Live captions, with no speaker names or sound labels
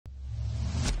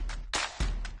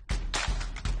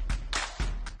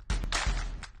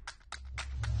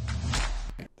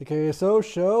The KSO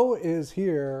show is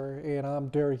here, and I'm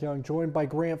Derek Young, joined by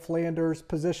Grant Flanders.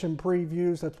 Position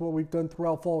previews, that's what we've done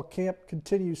throughout fall camp,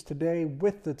 continues today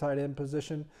with the tight end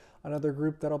position, another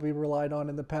group that'll be relied on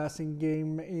in the passing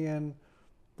game. And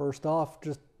first off,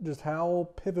 just how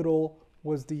pivotal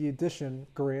was the addition,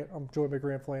 Grant? I'm joined by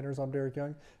Grant Flanders, I'm Derek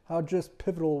Young. How just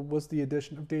pivotal was the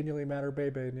addition of Daniel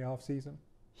Bebe in the offseason?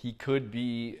 He could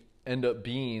end up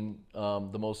being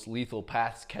the most lethal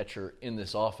pass catcher in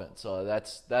this offense.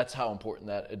 That's how important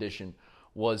that addition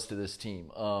was to this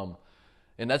team.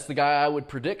 And that's the guy I would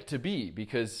predict to be,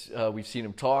 because we've seen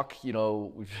him talk,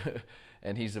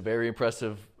 and he's a very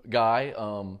impressive guy.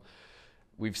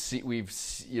 You've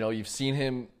seen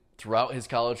him throughout his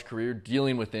college career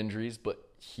dealing with injuries, but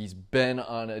he's been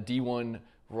on a D1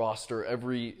 roster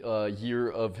every year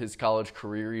of his college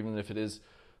career, even if it is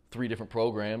 3 different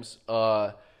programs.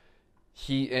 So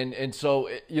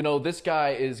this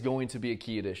guy is going to be a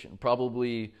key addition,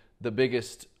 probably the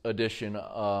biggest addition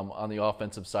on the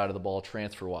offensive side of the ball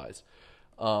transfer-wise.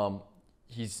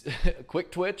 He's a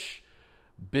quick twitch,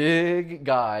 big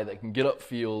guy that can get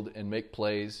upfield and make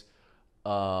plays.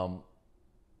 I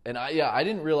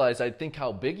didn't realize,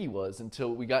 how big he was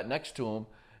until we got next to him,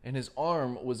 and his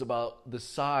arm was about the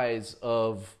size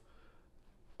of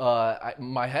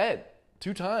my head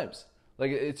 2 times.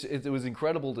 Like it was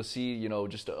incredible to see,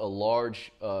 just a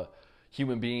large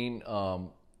human being,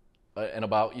 and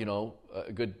about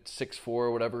a good 6'4"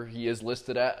 or whatever he is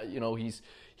listed at.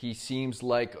 He seems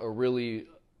like a really,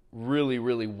 really,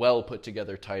 really well put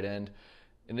together tight end,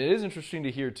 and it is interesting to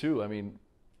hear too. I mean,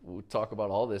 we'll talk about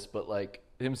all this, but like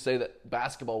him say that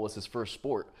basketball was his first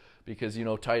sport, because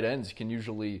tight ends can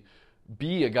usually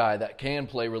be a guy that can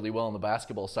play really well on the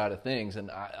basketball side of things.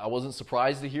 And I wasn't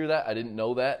surprised to hear that. I didn't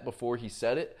know that before he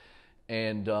said it.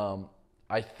 And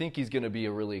I think he's going to be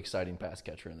a really exciting pass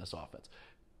catcher in this offense.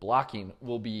 Blocking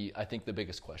will be, I think, the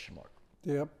biggest question mark.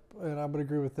 Yep, and I would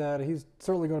agree with that. He's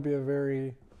certainly going to be a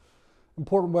very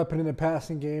important weapon in the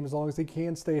passing game as long as he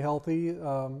can stay healthy.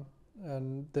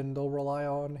 And then they'll rely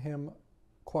on him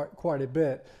quite a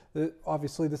bit.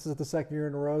 Obviously, this is the second year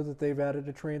in a row that they've added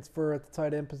a transfer at the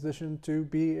tight end position to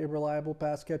be a reliable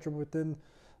pass catcher within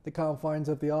the confines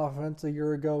of the offense. A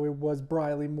year ago, it was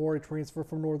Briley Moore, a transfer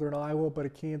from Northern Iowa, but a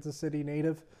Kansas City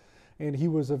native, and he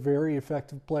was a very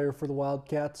effective player for the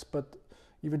Wildcats. But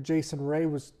even Jason Ray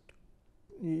was,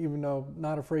 even though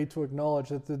not afraid to acknowledge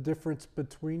that the difference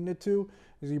between the two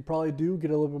is you probably do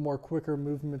get a little bit more quicker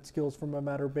movement skills from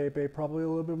Bebe, probably a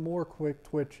little bit more quick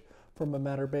twitch from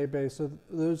Bebe. So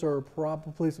those are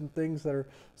probably some things that are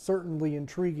certainly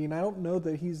intriguing. I don't know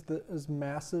that he's as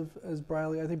massive as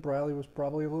Briley. I think Briley was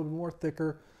probably a little bit more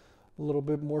thicker, a little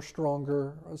bit more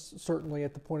stronger, certainly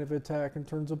at the point of attack in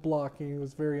terms of blocking. He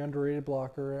was a very underrated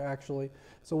blocker, actually.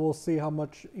 So we'll see how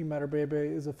much Bebe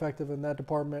is effective in that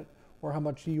department, or how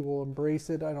much he will embrace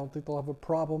it. I don't think they'll have a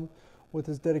problem with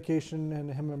his dedication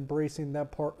and him embracing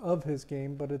that part of his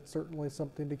game, but it's certainly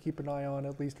something to keep an eye on,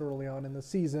 at least early on in the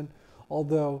season.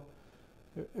 Although,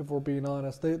 if we're being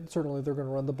honest, they're going to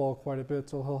run the ball quite a bit,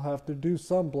 so he'll have to do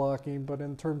some blocking. But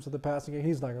in terms of the passing game,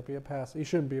 he's not going to be he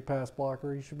shouldn't be a pass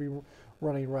blocker. He should be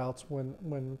running routes when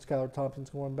Skylar Thompson's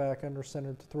going back under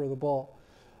center to throw the ball.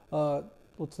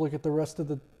 Let's look at the rest of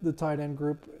the tight end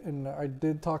group. And I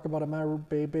did talk about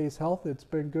Bebe's health. It's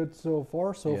been good so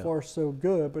far. So far, so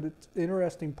good. But it's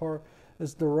interesting part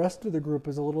is the rest of the group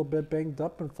is a little bit banged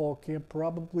up in fall camp.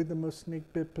 Probably the most snake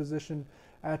bit position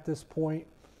at this point.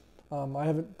 I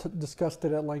haven't discussed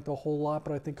it at length a whole lot,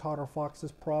 but I think Connor Fox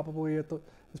is probably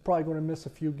going to miss a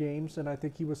few games. And I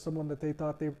think he was someone that they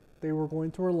thought they were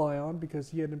going to rely on because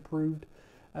he had improved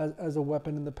as a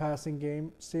weapon in the passing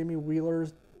game. Sammy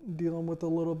Wheeler's dealing with a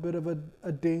little bit of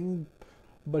a ding,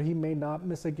 but he may not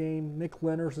miss a game. Nick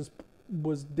Lenners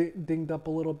was dinged up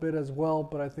a little bit as well,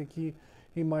 but I think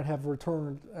he might have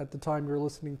returned at the time you're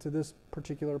listening to this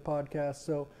particular podcast.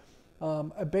 So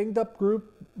a banged up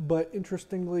group, but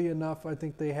interestingly enough, I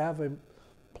think they have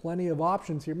plenty of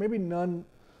options here. Maybe none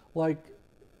like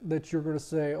that you're going to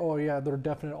say, oh yeah, they're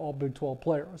definite all Big 12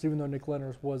 players, even though Nick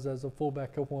Lenners was as a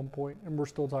fullback at one point, and we're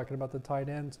still talking about the tight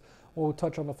ends. We'll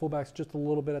touch on the fullbacks just a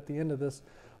little bit at the end of this.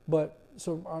 But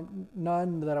so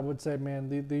none that I would say, man,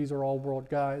 these are all world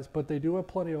guys, but they do have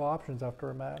plenty of options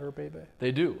after Bebe.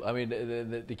 They do. I mean,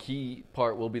 the key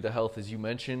part will be the health, as you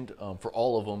mentioned, for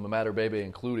all of them, Bebe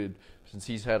included, since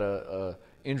he's had a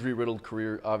injury-riddled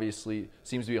career. Obviously,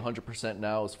 seems to be 100%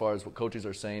 now as far as what coaches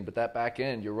are saying. But that back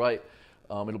end, you're right.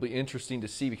 It'll be interesting to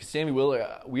see, because Sammy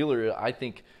Wheeler, I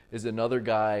think, is another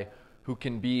guy who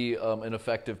can be an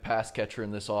effective pass catcher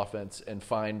in this offense and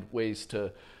find ways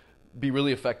to be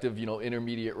really effective,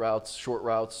 intermediate routes, short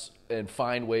routes, and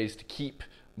find ways to keep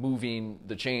moving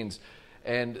the chains.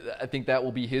 And I think that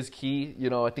will be his key.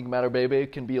 I think Matter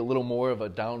can be a little more of a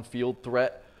downfield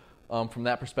threat from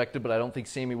that perspective, but I don't think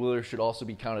Sammy Wheeler should also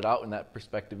be counted out in that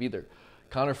perspective either.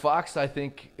 Connor Fox, I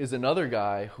think, is another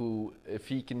guy who, if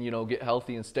he can, get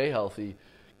healthy and stay healthy,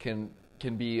 can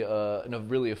be a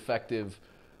really effective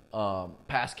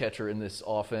pass catcher in this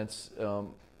offense.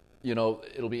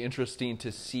 It'll be interesting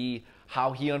to see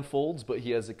how he unfolds, but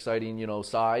he has exciting,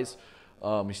 size.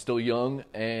 He's still young,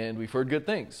 and we've heard good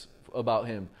things about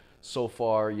him so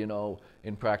far,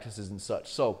 in practices and such.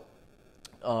 So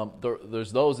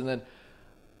there's those. And then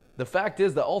the fact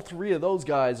is that all three of those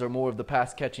guys are more of the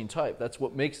pass-catching type. That's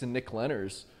what makes the Nick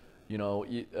Leonard's,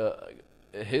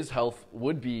 his health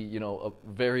would be,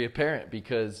 very apparent,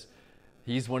 because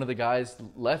he's one of the guys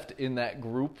left in that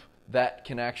group that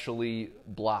can actually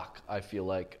block. I feel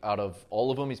like out of all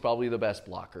of them, he's probably the best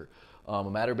blocker.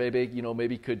 Matter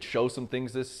maybe could show some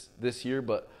things this year,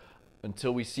 but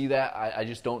until we see that, I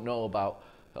just don't know about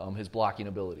his blocking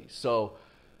ability. So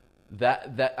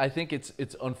that I think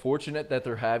it's unfortunate that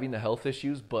they're having the health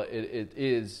issues, but it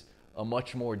is a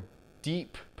much more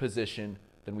deep position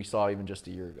than we saw even just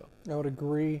a year ago. I would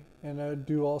agree, and I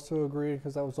do also agree,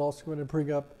 because I was also going to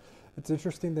bring up, it's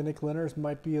interesting that Nick Leonard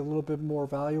might be a little bit more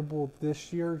valuable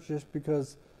this year, just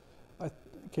because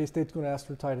K-State's going to ask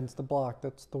for tight ends to block.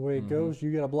 That's the way it goes.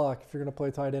 You got to block if you're going to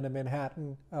play tight end in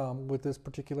Manhattan with this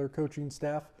particular coaching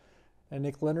staff. And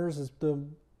Nick Leonard is the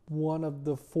one of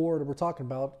the four that we're talking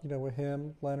about, with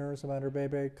him, Leonard,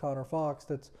 Matter Connor Fox,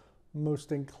 that's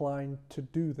most inclined to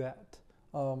do that,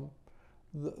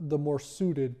 the more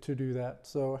suited to do that.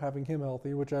 So having him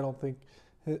healthy, which I don't think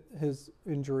his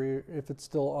injury, if it's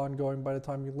still ongoing by the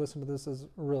time you listen to this, is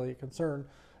really a concern.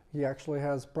 He actually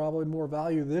has probably more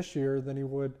value this year than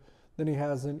he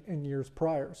has in years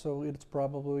prior. So it's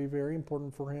probably very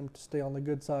important for him to stay on the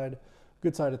good side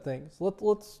of things.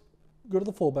 Let's go to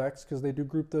the fullbacks, because they do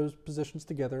group those positions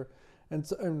together. And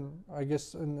I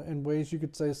guess in ways you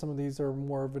could say some of these are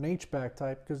more of an H-back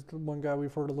type, because the one guy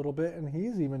we've heard a little bit, and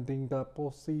he's even dinged up.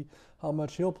 We'll see how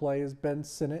much he'll play, is Ben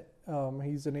Sinnott.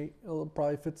 He'll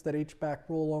probably fits that H-back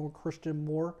role along with Christian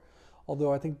Moore.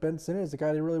 Although I think Ben Sinnott is the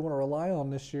guy they really want to rely on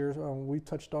this year. We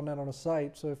touched on that on a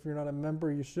site. So if you're not a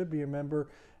member, you should be a member,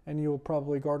 and you'll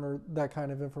probably garner that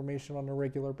kind of information on a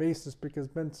regular basis, because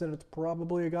Ben Sinnott's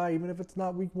probably a guy, even if it's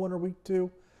not week 1 or week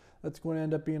 2, that's going to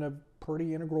end up being a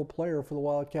pretty integral player for the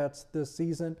Wildcats this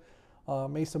season.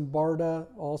 Mason Barda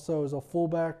also is a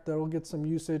fullback that will get some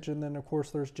usage. And then, of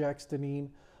course, there's Jack Stanine,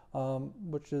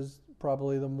 which is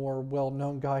probably the more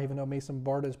well-known guy, even though Mason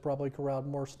Barda has probably corralled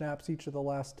more snaps each of the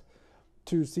last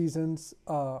 2 seasons.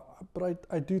 But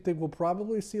I do think we'll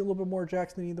probably see a little bit more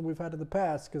Jack Stanine than we've had in the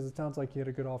past, because it sounds like he had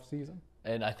a good offseason.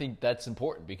 And I think that's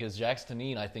important, because Jack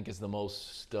Stanine, I think, is the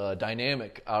most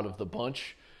dynamic out of the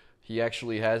bunch. He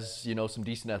actually has, some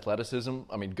decent athleticism.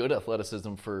 I mean, good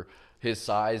athleticism for his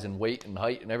size and weight and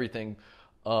height and everything.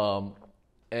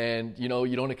 And, you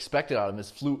don't expect it out of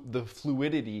him. The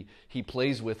fluidity he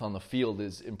plays with on the field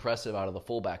is impressive out of the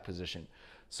fullback position.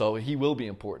 So he will be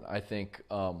important, I think,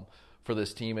 for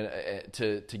this team and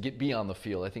to be on the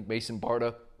field. I think Mason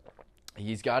Barda,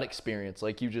 he's got experience,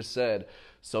 like you just said,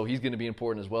 so he's going to be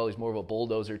important as well. He's more of a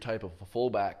bulldozer type of a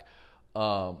fullback.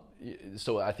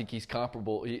 So I think he's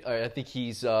comparable. I think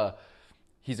he's a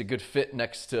good fit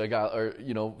next to a guy, or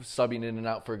subbing in and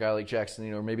out for a guy like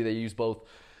Jackson, or maybe they use both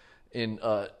in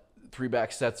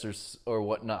 3-back sets or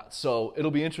whatnot. So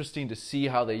it'll be interesting to see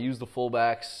how they use the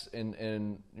fullbacks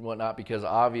and whatnot, because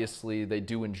obviously they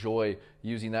do enjoy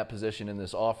using that position in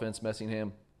this offense.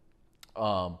 Messingham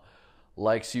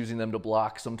likes using them to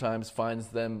block, sometimes finds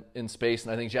them in space.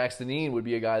 And I think Jack Stanine would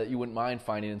be a guy that you wouldn't mind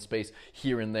finding in space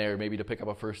here and there, maybe to pick up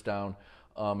a first down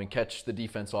and catch the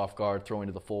defense off guard, throwing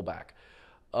to the fullback.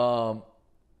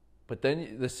 But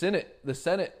then the Sinnott,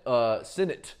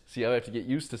 see, I have to get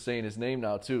used to saying his name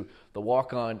now too, the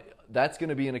walk-on, that's going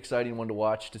to be an exciting one to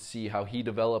watch, to see how he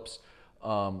develops,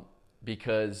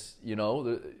 because,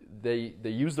 they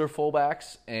use their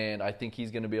fullbacks, and I think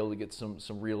he's going to be able to get some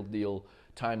real deal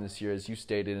time this year, as you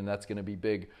stated, and that's going to be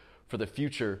big for the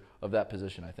future of that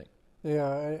position, I think.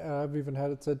 Yeah, I've even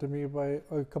had it said to me by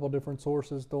a couple different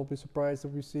sources. Don't be surprised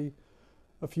if we see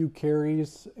a few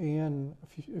carries and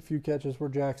a few catches for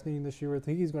Jack Stanine this year. I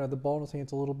think he's going to have the ball in his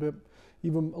hands a little bit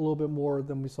more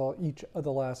than we saw each of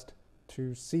the last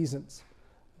 2 seasons.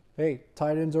 Hey,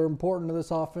 tight ends are important to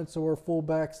this offense, so are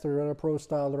fullbacks. They're in a pro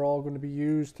style. They're all going to be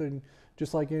used, and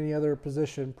just like any other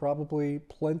position, probably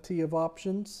plenty of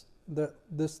options that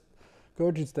this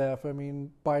coaching staff. I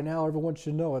mean, by now everyone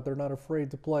should know it. They're not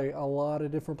afraid to play a lot of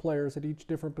different players at each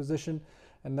different position,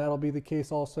 and that'll be the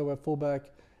case also at fullback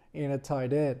and at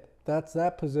tight end. That's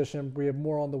that position. We have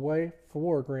more on the way.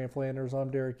 For Grant Flanders,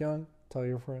 I'm Derek Young. Tell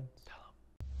your friends.